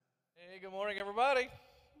Good morning, everybody.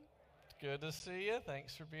 It's good to see you.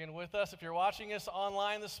 Thanks for being with us. If you're watching us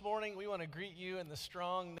online this morning, we want to greet you in the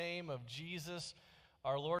strong name of Jesus,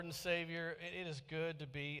 our Lord and Savior. It is good to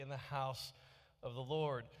be in the house of the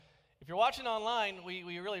Lord. If you're watching online,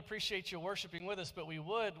 we really appreciate you worshiping with us, but we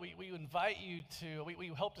invite you to, we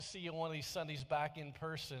hope to see you one of these Sundays back in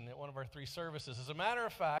person at one of our 3 services. As a matter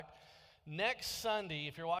of fact, next Sunday,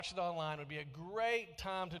 if you're watching online, would be a great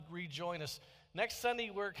time to rejoin us. Next Sunday,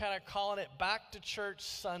 we're kind of calling it Back to Church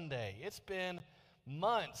Sunday. It's been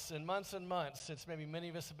months and months and months since maybe many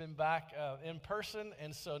of us have been back in person.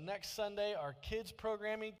 And so next Sunday, our kids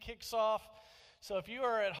programming kicks off. So if you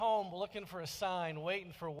are at home looking for a sign,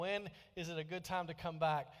 waiting for when is it a good time to come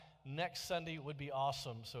back, next Sunday would be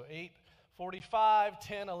awesome. So 8:45,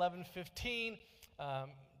 10, 11, 15,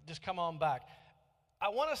 just come on back. I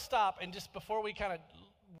want to stop and just before we kind of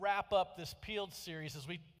wrap up this Peeled series, as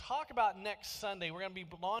we talk about next Sunday, we're going to be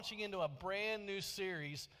launching into a brand new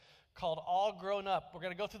series called All Grown Up. We're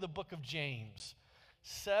going to go through the book of James.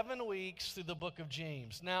 7 weeks through the book of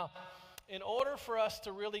James. Now, in order for us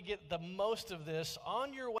to really get the most of this,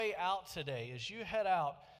 on your way out today, as you head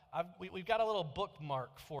out, we've got a little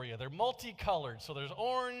bookmark for you. They're multicolored, so there's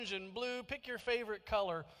orange and blue. Pick your favorite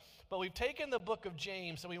color. But we've taken the book of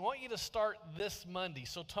James, and we want you to start this Monday.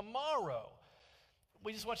 So tomorrow,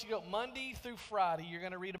 we just want you to go Monday through Friday. You're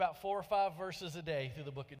going to read about 4 or 5 verses a day through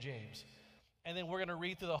the book of James. And then we're going to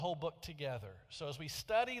read through the whole book together. So as we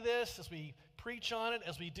study this, as we preach on it,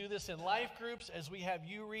 as we do this in life groups, as we have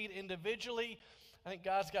you read individually, I think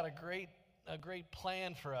God's got a great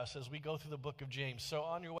plan for us as we go through the book of James. So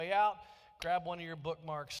on your way out, grab one of your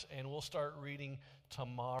bookmarks, and we'll start reading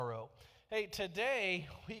tomorrow. Hey, today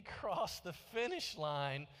we cross the finish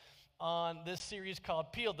line on this series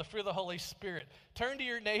called Peeled, the Fruit of the Holy Spirit. Turn to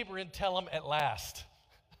your neighbor and tell them at last.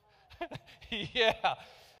 Yeah.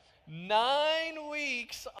 9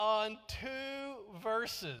 weeks on 2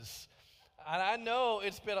 verses. And I know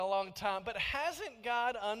it's been a long time, but hasn't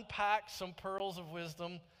God unpacked some pearls of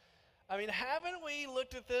wisdom? I mean, haven't we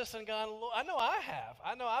looked at this and gone, Lord, I know I have.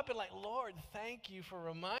 I know I've been like, Lord, thank you for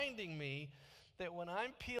reminding me that when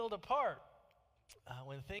I'm peeled apart,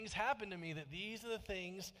 when things happen to me, that these are the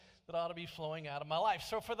things that ought to be flowing out of my life.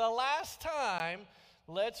 So for the last time,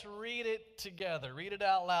 let's read it together. Read it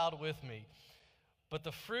out loud with me. But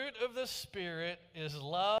the fruit of the Spirit is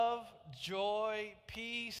love, joy,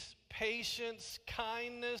 peace, patience,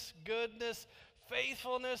 kindness, goodness,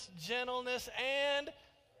 faithfulness, gentleness, and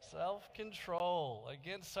self-control.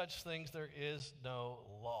 Against such things there is no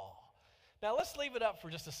law. Now let's leave it up for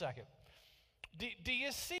just a second. Do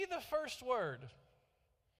you see the first word?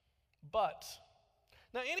 But.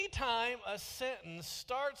 Now, anytime a sentence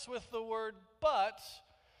starts with the word but,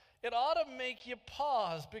 it ought to make you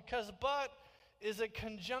pause because but is a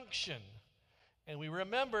conjunction. And we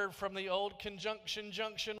remembered from the old conjunction,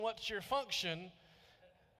 junction, what's your function,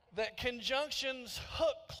 that conjunctions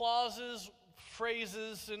hook clauses,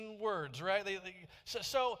 phrases, and words, right?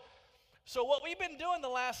 So what we've been doing the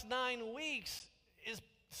last 9 weeks is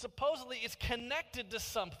supposedly it's connected to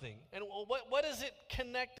something. And what is it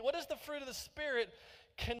connect? What is the fruit of the Spirit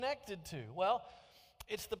connected to? Well,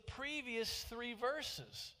 it's the previous 3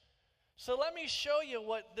 verses. So let me show you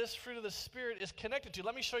what this fruit of the Spirit is connected to.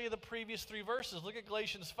 Let me show you the previous 3 verses. Look at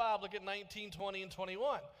Galatians 5, look at 19, 20, and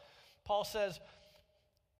 21. Paul says,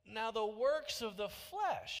 now the works of the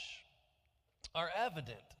flesh are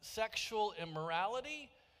evident: sexual immorality,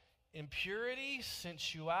 impurity,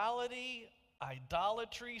 sensuality,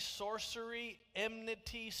 idolatry, sorcery,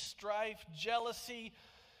 enmity, strife, jealousy,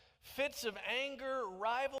 fits of anger,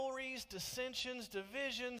 rivalries, dissensions,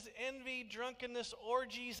 divisions, envy, drunkenness,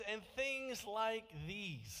 orgies, and things like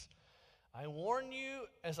these. I warn you,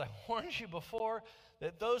 as I warned you before,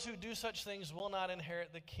 that those who do such things will not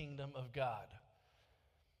inherit the kingdom of God.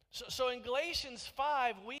 So in Galatians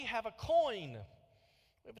 5, we have a coin.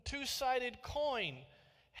 We have a 2-sided coin.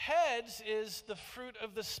 Heads is the fruit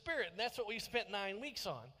of the Spirit, and that's what we spent 9 weeks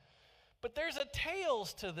on. But there's a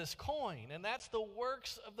tails to this coin, and that's the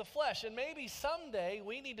works of the flesh. And maybe someday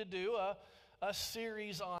we need to do a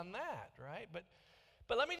series on that, right?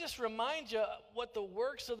 But let me just remind you what the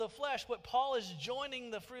works of the flesh, what Paul is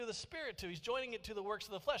joining the fruit of the Spirit to. He's joining it to the works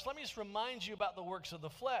of the flesh. Let me just remind you about the works of the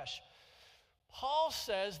flesh. Paul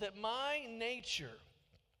says that my nature,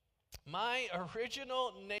 my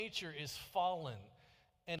original nature is fallen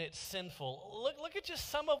and it's sinful. Look at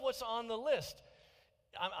just some of what's on the list.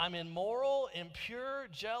 I'm immoral, impure,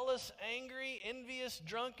 jealous, angry, envious,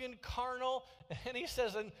 drunken, carnal, and he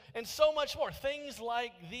says, and so much more, things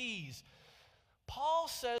like these. Paul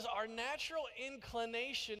says our natural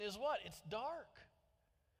inclination is what? It's dark.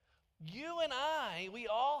 You and I, we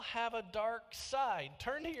all have a dark side.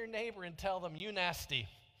 Turn to your neighbor and tell them, you nasty.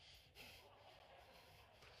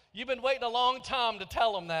 You've been waiting a long time to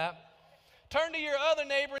tell them that. Turn to your other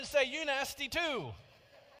neighbor and say, you nasty too.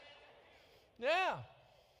 Yeah.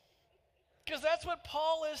 Because that's what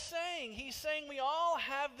Paul is saying. He's saying we all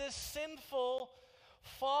have this sinful,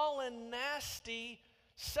 fallen, nasty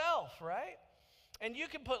self, right? And you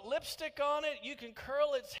can put lipstick on it, you can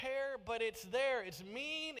curl its hair, but it's there. It's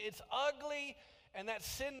mean, it's ugly, and that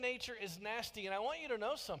sin nature is nasty. And I want you to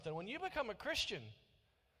know something. When you become a Christian,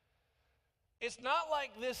 it's not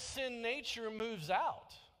like this sin nature moves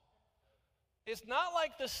out. It's not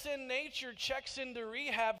like the sin nature checks into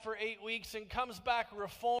rehab for 8 weeks and comes back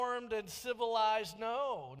reformed and civilized.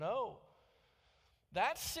 No.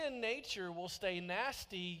 That sin nature will stay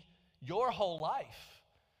nasty your whole life.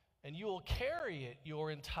 And you will carry it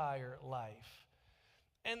your entire life.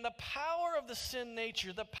 And the power of the sin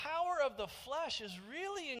nature, the power of the flesh is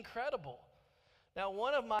really incredible. Now,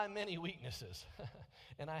 one of my many weaknesses,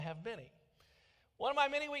 and I have many, one of my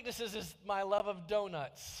many weaknesses is my love of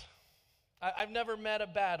donuts. I've never met a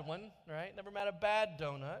bad one, right? Never met a bad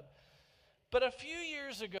donut. But a few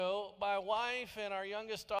years ago, my wife and our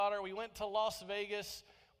youngest daughter, we went to Las Vegas.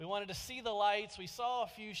 We wanted to see the lights. We saw a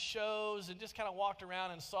few shows and just kind of walked around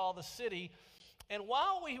and saw the city. And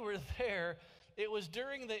while we were there, it was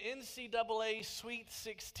during the NCAA Sweet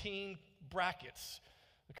 16 brackets,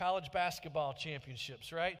 the college basketball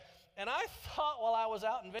championships, right? And I thought while I was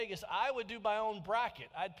out in Vegas, I would do my own bracket.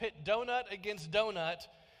 I'd pit donut against donut,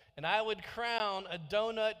 and I would crown a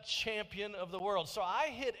donut champion of the world. So I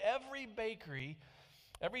hit every bakery,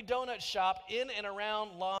 every donut shop in and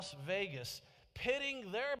around Las Vegas,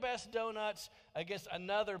 pitting their best donuts against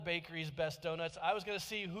another bakery's best donuts. I was going to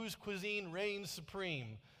see whose cuisine reigns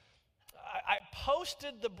supreme. I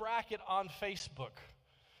posted the bracket on Facebook.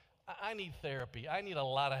 I need therapy. I need a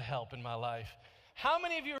lot of help in my life. How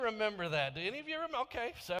many of you remember that? Do any of you remember?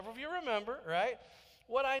 Okay, several of you remember, right?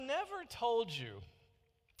 What I never told you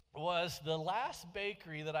was the last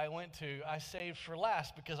bakery that I went to, I saved for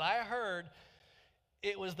last because I heard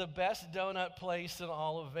it was the best donut place in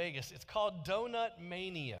all of Vegas. It's called Donut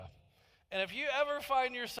Mania. And if you ever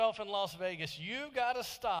find yourself in Las Vegas, you've got to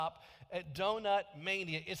stop at Donut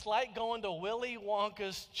Mania. It's like going to Willy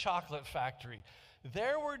Wonka's chocolate factory.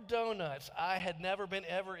 There were donuts I had never been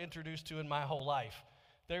ever introduced to in my whole life.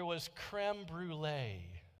 There was creme brulee.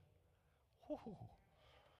 Woo.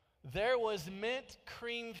 There was mint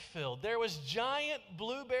cream filled. There was giant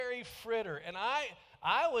blueberry fritter. And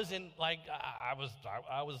I was in, like,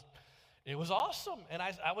 it was awesome. And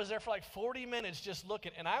I was there for like 40 minutes just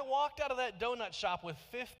looking. And I walked out of that donut shop with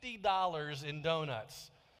 $50 in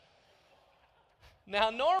donuts.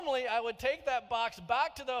 Now, normally I would take that box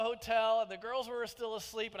back to the hotel and the girls were still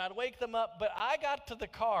asleep and I'd wake them up. But I got to the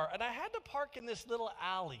car and I had to park in this little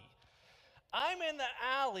alley. I'm in the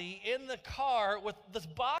alley in the car with this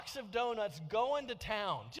box of donuts going to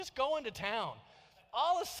town, just going to town.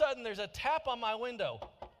 All of a sudden, there's a tap on my window,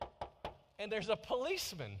 and there's a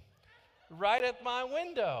policeman right at my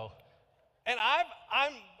window. And I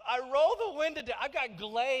roll the window down. I've got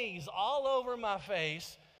glaze all over my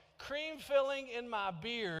face, cream filling in my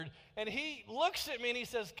beard, and he looks at me and he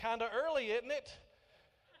says, "Kind of early, isn't it?"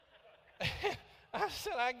 I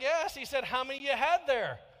said, "I guess." He said, "How many you had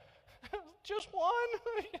there?" "Just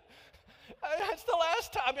one." That's the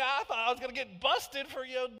last time. I mean, I thought I was going to get busted for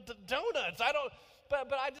donuts.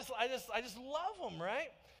 But I just love them, right?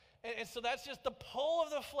 And so that's just the pull of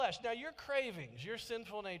the flesh. Now your cravings, your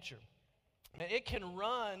sinful nature, it can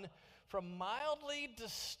run from mildly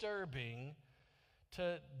disturbing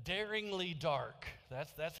to daringly dark.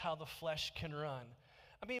 That's how the flesh can run.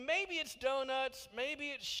 I mean, maybe it's donuts, maybe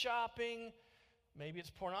it's shopping, maybe it's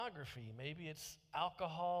pornography, maybe it's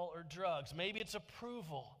alcohol or drugs, maybe it's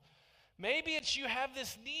approval. Maybe it's you have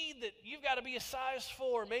this need that you've got to be a size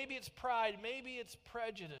 4. Maybe it's pride. Maybe it's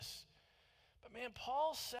prejudice. But man,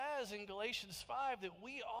 Paul says in Galatians 5 that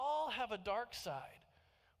we all have a dark side.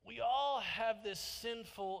 We all have this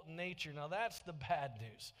sinful nature. Now that's the bad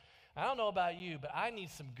news. I don't know about you, but I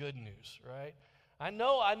need some good news, right? I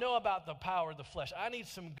know about the power of the flesh. I need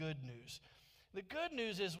some good news. The good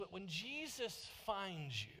news is when Jesus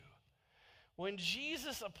finds you, when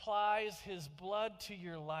Jesus applies his blood to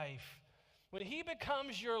your life, when he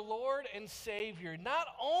becomes your Lord and Savior, not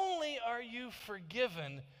only are you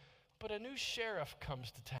forgiven, but a new sheriff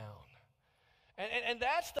comes to town. And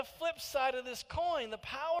that's the flip side of this coin, the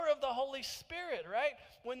power of the Holy Spirit, right?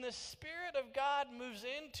 When the Spirit of God moves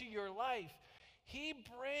into your life, he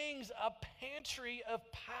brings a pantry of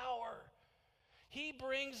power. He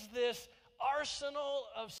brings this arsenal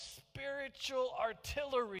of spiritual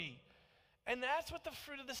artillery. And that's what the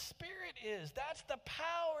fruit of the Spirit is. That's the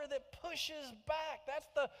power that pushes back. That's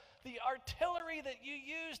the artillery that you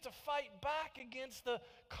use to fight back against the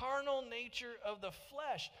carnal nature of the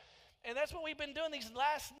flesh. And that's what we've been doing these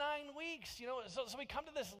last 9 weeks. So we come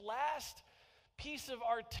to this last piece of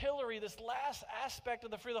artillery, this last aspect of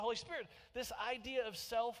the fruit of the Holy Spirit, this idea of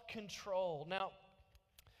self-control. Now,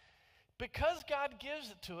 because God gives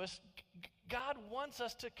it to us, God wants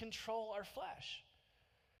us to control our flesh.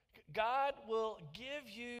 God will give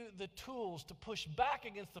you the tools to push back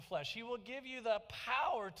against the flesh. He will give you the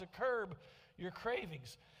power to curb your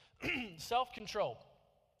cravings. Self-control.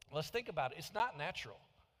 Let's think about it. It's not natural.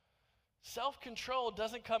 Self-control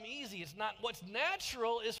doesn't come easy. It's not. What's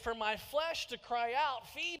natural is for my flesh to cry out,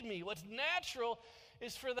 feed me. What's natural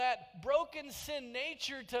is for that broken sin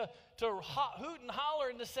nature to hoot and holler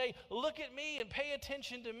and to say, look at me and pay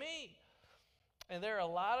attention to me. And there are a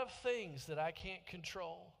lot of things that I can't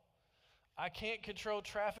control. I can't control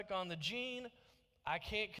traffic on the Gene. I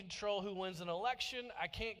can't control who wins an election. I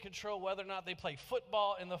can't control whether or not they play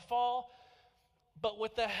football in the fall. But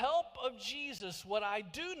with the help of Jesus, what I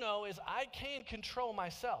do know is I can control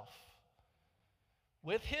myself.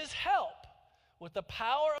 With his help, with the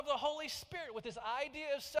power of the Holy Spirit, with this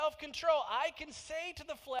idea of self-control, I can say to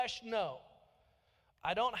the flesh, no.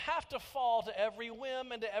 I don't have to fall to every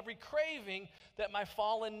whim and to every craving that my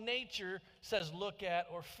fallen nature says look at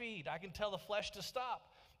or feed. I can tell the flesh to stop.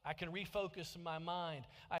 I can refocus my mind.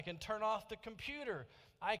 I can turn off the computer.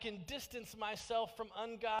 I can distance myself from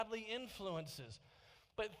ungodly influences.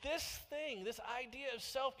 But this idea of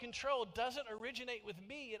self-control doesn't originate with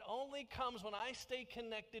me. It only comes when I stay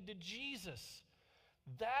connected to Jesus.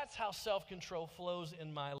 That's how self-control flows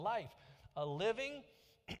in my life. A living,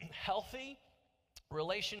 healthy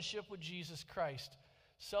relationship with Jesus Christ.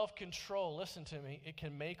 Self-control, listen to me, it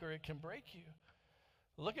can make or it can break you.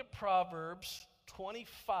 Look at Proverbs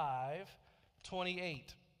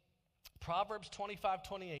 25:28. Proverbs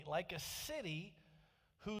 25:28. Like a city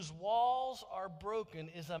whose walls are broken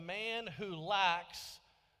is a man who lacks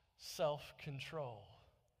self-control.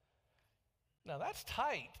 Now that's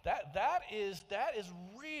tight. That is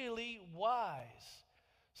really wise.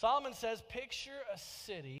 Solomon says, picture a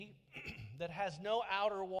city that has no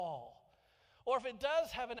outer wall. Or if it does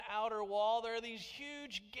have an outer wall, there are these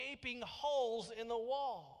huge gaping holes in the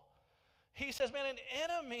wall. He says, man, an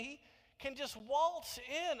enemy can just waltz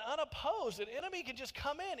in unopposed. An enemy can just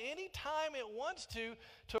come in anytime it wants to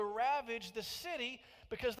ravage the city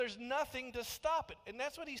because there's nothing to stop it. And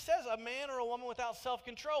that's what he says. A man or a woman without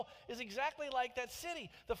self-control is exactly like that city.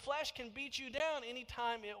 The flesh can beat you down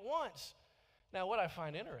anytime it wants. Now, what I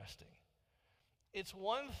find interesting, it's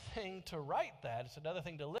one thing to write that. It's another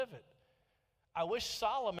thing to live it. I wish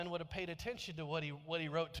Solomon would have paid attention to what he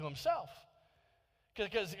wrote to himself.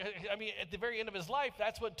 Because, I mean, at the very end of his life,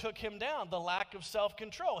 that's what took him down, the lack of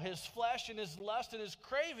self-control. His flesh and his lust and his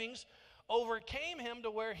cravings overcame him to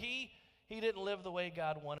where he didn't live the way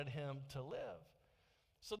God wanted him to live.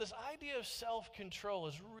 So this idea of self-control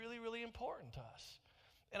is really, really important to us.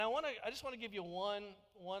 And I just want to give you one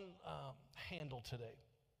handle today.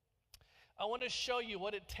 I want to show you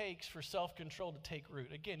what it takes for self-control to take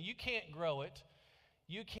root. Again, you can't grow it.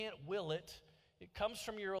 You can't will it. It comes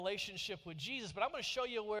from your relationship with Jesus, but I'm going to show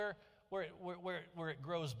you where it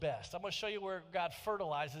grows best. I'm going to show you where God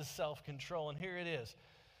fertilizes self-control, and here it is.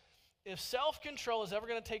 If self-control is ever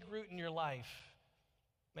going to take root in your life,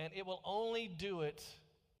 man, it will only do it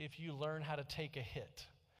if you learn how to take a hit.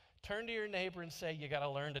 Turn to your neighbor and say, you got to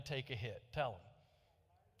learn to take a hit. Tell them.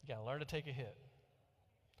 You got to learn to take a hit.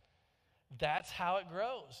 That's how it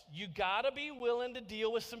grows. You got to be willing to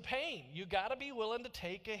deal with some pain. You got to be willing to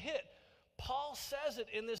take a hit. Paul says it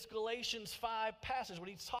in this Galatians 5 passage when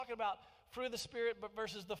he's talking about fruit of the Spirit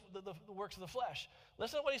versus the works of the flesh.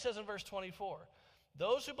 Listen to what he says in verse 24.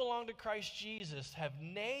 Those who belong to Christ Jesus have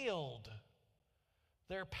nailed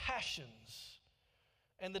their passions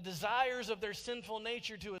and the desires of their sinful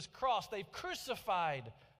nature to his cross. They've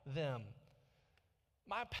crucified them.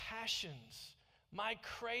 My passions, my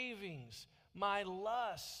cravings, my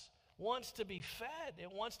lusts wants to be fed.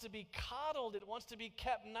 It wants to be coddled. It wants to be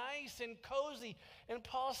kept nice and cozy. And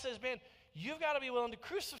Paul says, man, you've got to be willing to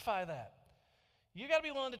crucify that. You've got to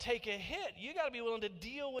be willing to take a hit. You've got to be willing to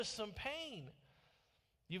deal with some pain.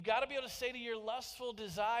 You've got to be able to say to your lustful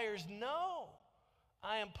desires, no,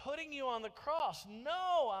 I am putting you on the cross.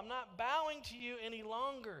 No, I'm not bowing to you any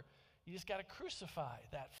longer. You just got to crucify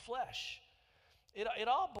that flesh. It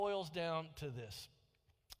all boils down to this.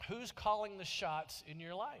 Who's calling the shots in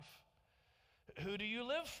your life? Who do you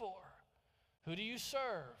live for? Who do you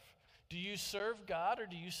serve? Do you serve God or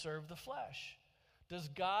do you serve the flesh? Does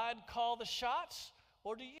God call the shots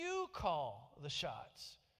or do you call the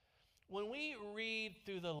shots? When we read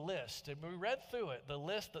through the list, and we read through it, the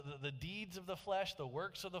list, the deeds of the flesh, the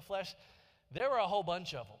works of the flesh, there were a whole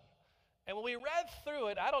bunch of them. And when we read through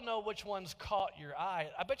it, I don't know which ones caught your eye.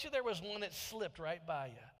 I bet you there was one that slipped right by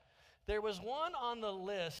you. There was one on the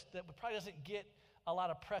list that probably doesn't get a lot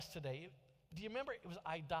of press today. Do you remember? It was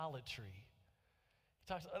idolatry.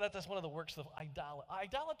 That's one of the works of idolatry.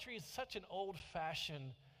 Idolatry is such an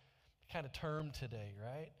old-fashioned kind of term today,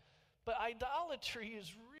 right? But idolatry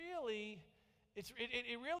is really, it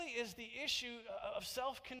really is the issue of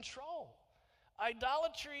self-control.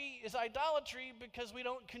 Idolatry is idolatry because we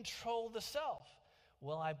don't control the self.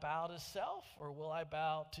 Will I bow to self or will I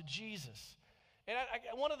bow to Jesus? And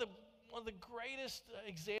one of the greatest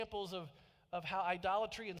examples of how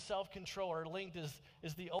idolatry and self-control are linked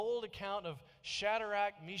is the old account of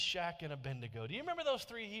Shadrach, Meshach, and Abednego. Do you remember those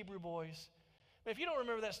three Hebrew boys? If you don't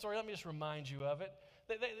remember that story, let me just remind you of it.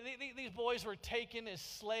 These boys were taken as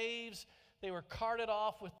slaves. They were carted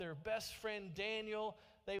off with their best friend Daniel.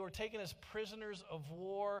 They were taken as prisoners of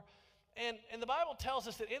war. And the Bible tells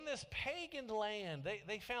us that in this pagan land,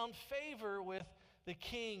 they found favor with the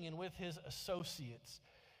king and with his associates.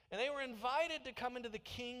 And they were invited to come into the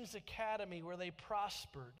king's academy where they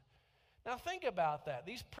prospered. Now think about that.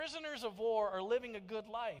 These prisoners of war are living a good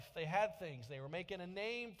life. They had things. They were making a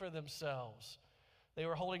name for themselves. They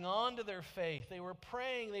were holding on to their faith. They were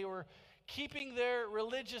praying. They were keeping their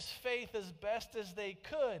religious faith as best as they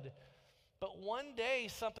could. But one day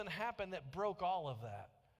something happened that broke all of that.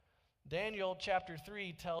 Daniel chapter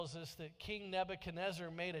 3 tells us that King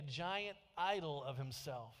Nebuchadnezzar made a giant idol of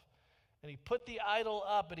himself. And he put the idol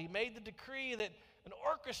up and he made the decree that an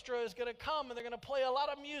orchestra is going to come and they're going to play a lot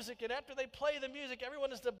of music. And after they play the music,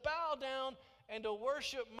 everyone is to bow down and to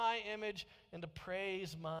worship my image and to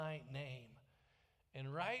praise my name.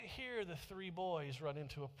 And right here, the three boys run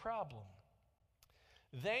into a problem.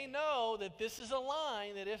 They know that this is a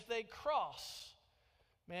line that if they cross,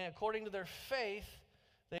 according to their faith,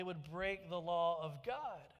 they would break the law of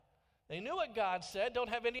God. They knew what God said. Don't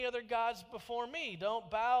have any other gods before me. Don't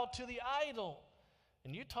bow to the idol.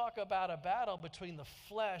 And you talk about a battle between the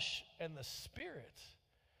flesh and the spirit.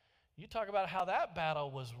 You talk about how that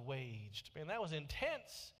battle was waged. That was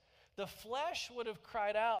intense. The flesh would have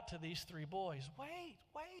cried out to these three boys, wait.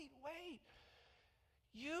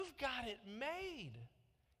 You've got it made.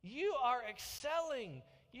 You are excelling.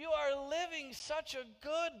 You are living such a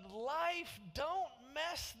good life. Don't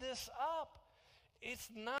mess this up. It's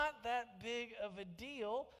not that big of a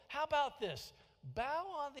deal. How about this? Bow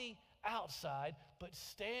on the outside, but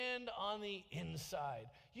stand on the inside.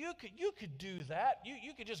 You could do that.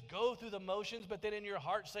 You could just go through the motions, but then in your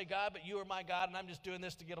heart say, God, but you are my God, and I'm just doing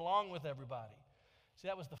this to get along with everybody. See,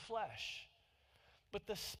 that was the flesh. But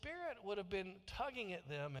the Spirit would have been tugging at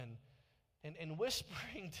them and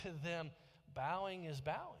whispering to them, bowing is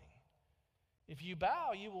bowing. If you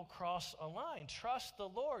bow, you will cross a line. Trust the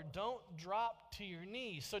Lord. Don't drop to your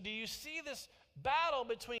knees. So do you see this battle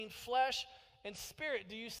between flesh and spirit?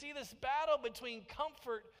 Do you see this battle between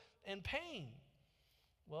comfort and pain?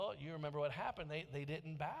 Well, you remember what happened. They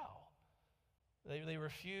didn't bow. They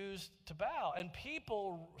refused to bow. And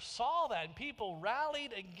people saw that, and people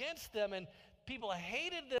rallied against them, and people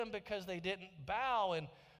hated them because they didn't bow. And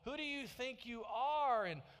who do you think you are?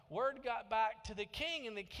 And word got back to the king,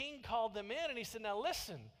 and the king called them in, and he said, now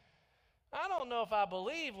listen, I don't know if I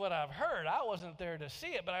believe what I've heard. I wasn't there to see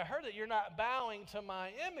it, but I heard that you're not bowing to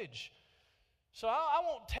my image. So I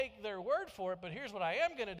won't take their word for it, but here's what I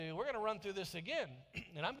am going to do. We're going to run through this again,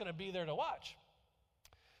 and I'm going to be there to watch.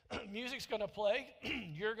 Music's going to play.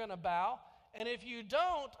 You're going to bow. And if you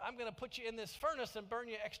don't, I'm going to put you in this furnace and burn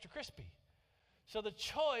you extra crispy. So the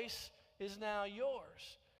choice is now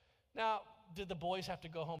yours. Now, did the boys have to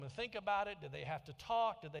go home and think about it? Did they have to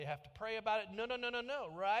talk? Did they have to pray about it? No.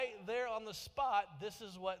 Right there on the spot, this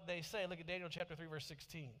is what they say. Look at Daniel chapter 3, verse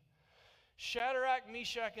 16. Shadrach,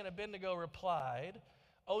 Meshach, and Abednego replied,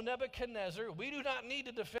 O Nebuchadnezzar, we do not need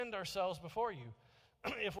to defend ourselves before you.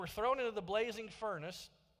 If we're thrown into the blazing furnace,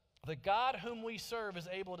 the God whom we serve is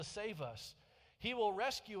able to save us. He will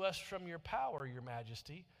rescue us from your power, your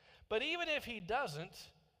majesty. But even if he doesn't,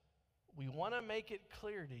 we want to make it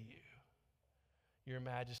clear to you, your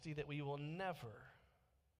majesty, that we will never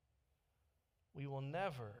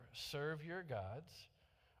serve your gods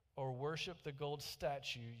or worship the gold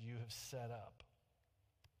statue you have set up.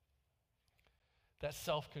 That's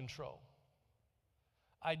self-control.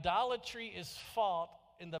 Idolatry is fought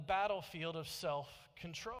in the battlefield of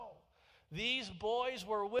self-control. These boys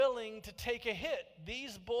were willing to take a hit.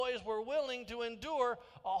 These boys were willing to endure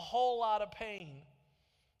a whole lot of pain.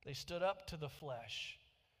 They stood up to the flesh.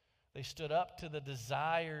 They stood up to the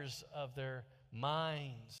desires of their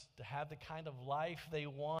minds to have the kind of life they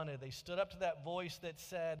wanted. They stood up to that voice that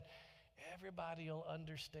said, everybody will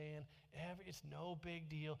understand. It's no big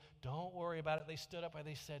deal. Don't worry about it. They stood up and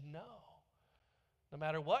they said, no. No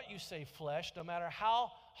matter what you say, flesh, no matter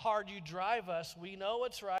how hard you drive us, we know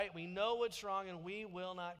what's right, we know what's wrong, and we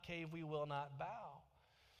will not cave, we will not bow.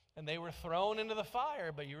 And they were thrown into the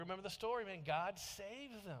fire, but you remember the story, man. God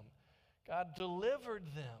saved them. God delivered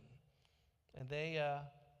them. And they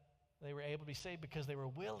were able to be saved because they were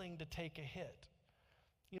willing to take a hit.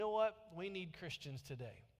 You know what? We need Christians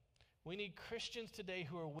today. We need Christians today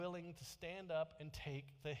who are willing to stand up and take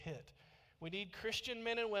the hit. We need Christian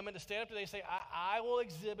men and women to stand up today and say, I will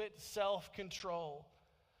exhibit self-control.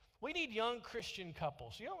 We need young Christian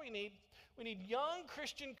couples. You know what we need? We need young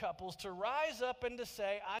Christian couples to rise up and to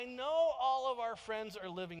say, I know all of our friends are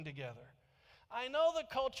living together. I know the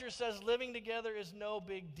culture says living together is no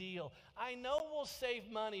big deal. I know we'll save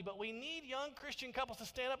money, but we need young Christian couples to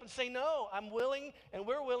stand up and say, no, I'm willing and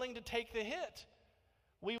we're willing to take the hit.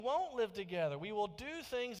 We won't live together. We will do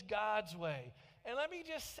things God's way. And let me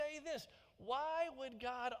just say this. Why would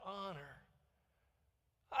God honor?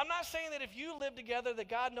 I'm not saying that if you live together that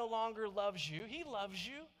God no longer loves you. He loves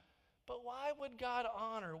you. But why would God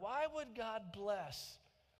honor? Why would God bless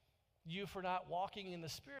you for not walking in the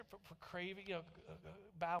Spirit, for craving,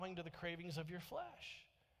 bowing to the cravings of your flesh?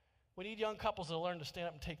 We need young couples to learn to stand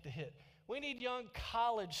up and take the hit. We need young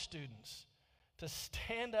college students to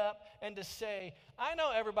stand up and to say, I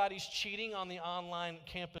know everybody's cheating on the online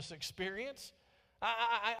campus experience.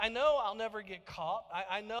 I know I'll never get caught.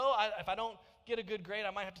 I know if I don't get a good grade,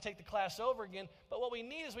 I might have to take the class over again. But what we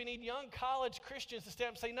need young college Christians to stand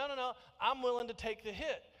up and say, no, I'm willing to take the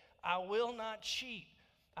hit. I will not cheat.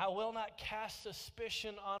 I will not cast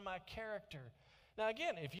suspicion on my character. Now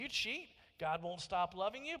again, if you cheat, God won't stop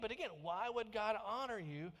loving you. But again, why would God honor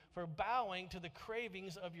you for bowing to the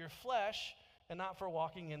cravings of your flesh and not for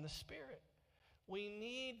walking in the Spirit? We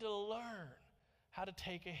need to learn how to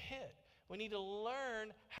take a hit. We need to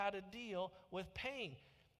learn how to deal with pain.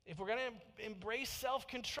 If we're going to embrace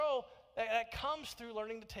self-control, that comes through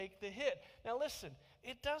learning to take the hit. Now listen,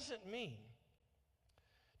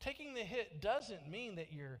 taking the hit doesn't mean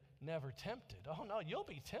that you're never tempted. Oh no, you'll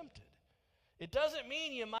be tempted. It doesn't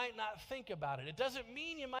mean you might not think about it. It doesn't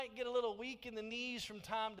mean you might get a little weak in the knees from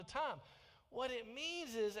time to time. What it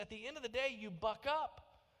means is at the end of the day, you buck up.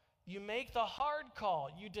 You make the hard call.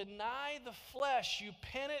 You deny the flesh. You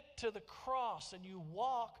pin it to the cross, and you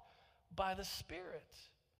walk by the Spirit.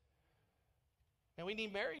 And we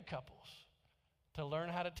need married couples to learn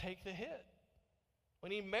how to take the hit. We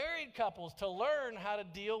need married couples to learn how to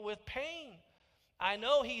deal with pain. I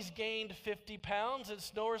know he's gained 50 pounds and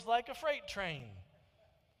snores like a freight train.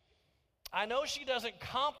 I know she doesn't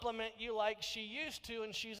compliment you like she used to,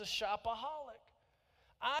 and she's a shopaholic.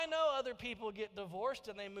 I know other people get divorced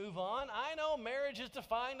and they move on. I know marriage is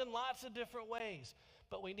defined in lots of different ways.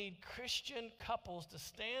 But we need Christian couples to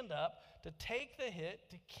stand up, to take the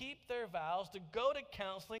hit, to keep their vows, to go to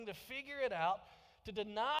counseling, to figure it out, to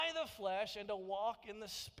deny the flesh, and to walk in the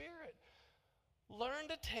Spirit. Learn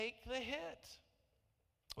to take the hit.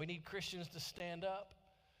 We need Christians to stand up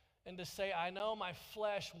and to say, I know my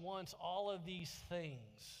flesh wants all of these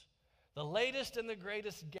things, the latest and the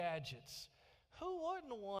greatest gadgets. Who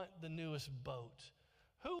wouldn't want the newest boat?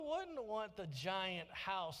 Who wouldn't want the giant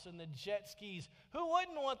house and the jet skis? Who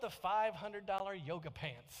wouldn't want the $500 yoga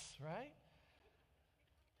pants, right?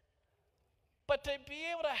 But to be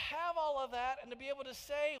able to have all of that and to be able to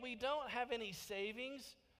say, we don't have any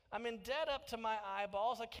savings, I'm in debt up to my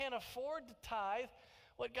eyeballs, I can't afford to tithe.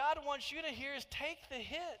 What God wants you to hear is take the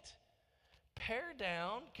hit. Pare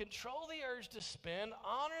down, control the urge to spend,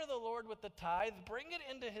 honor the Lord with the tithe, bring it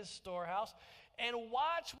into his storehouse, and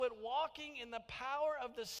watch what walking in the power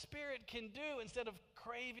of the Spirit can do instead of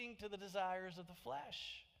craving to the desires of the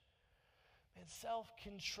flesh. And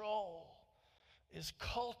self-control is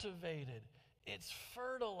cultivated, it's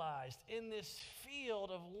fertilized in this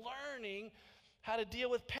field of learning how to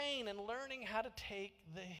deal with pain and learning how to take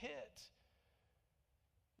the hit.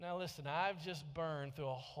 Now listen, I've just burned through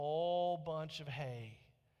a whole bunch of hay.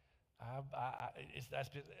 That's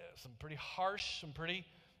been some pretty harsh, some pretty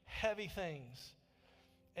heavy things.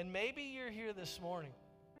 And maybe you're here this morning,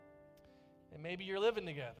 and maybe you're living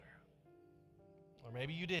together, or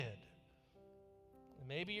maybe you did. And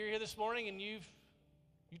maybe you're here this morning and you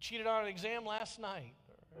cheated on an exam last night,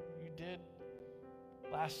 or you did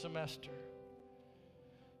last semester.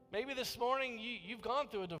 Maybe this morning you've gone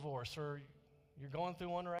through a divorce or you're going through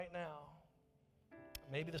one right now.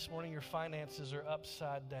 Maybe this morning your finances are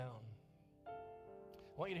upside down. I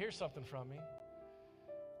want you to hear something from me.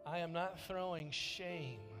 I am not throwing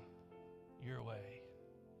shame your way.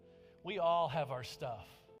 We all have our stuff.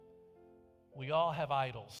 We all have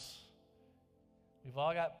idols. We've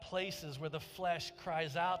all got places where the flesh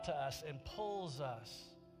cries out to us and pulls us.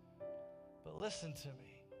 But listen to me.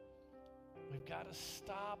 We've got to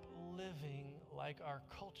stop living like our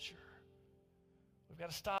culture. We've got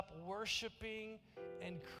to stop worshiping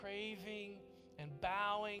and craving and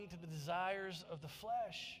bowing to the desires of the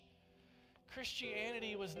flesh.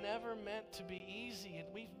 Christianity was never meant to be easy, and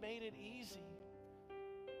we've made it easy.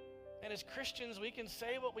 And as Christians, we can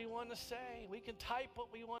say what we want to say. We can type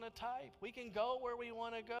what we want to type. We can go where we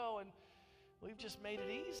want to go, and we've just made it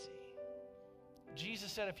easy.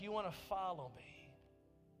 Jesus said, if you want to follow me,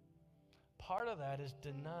 part of that is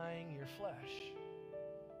denying your flesh.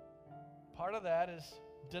 Part of that is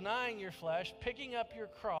denying your flesh, picking up your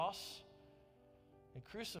cross, and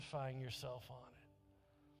crucifying yourself on it.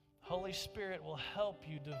 Holy Spirit will help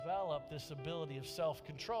you develop this ability of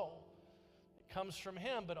self-control. It comes from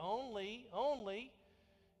Him, but only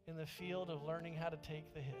in the field of learning how to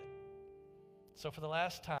take the hit. So for the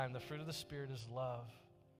last time, the fruit of the Spirit is love,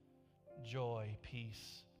 joy,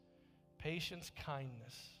 peace, patience,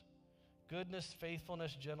 kindness, goodness,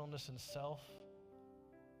 faithfulness, gentleness, and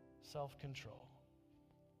self-control.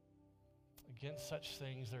 Against such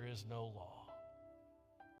things there is no law.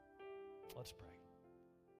 Let's pray.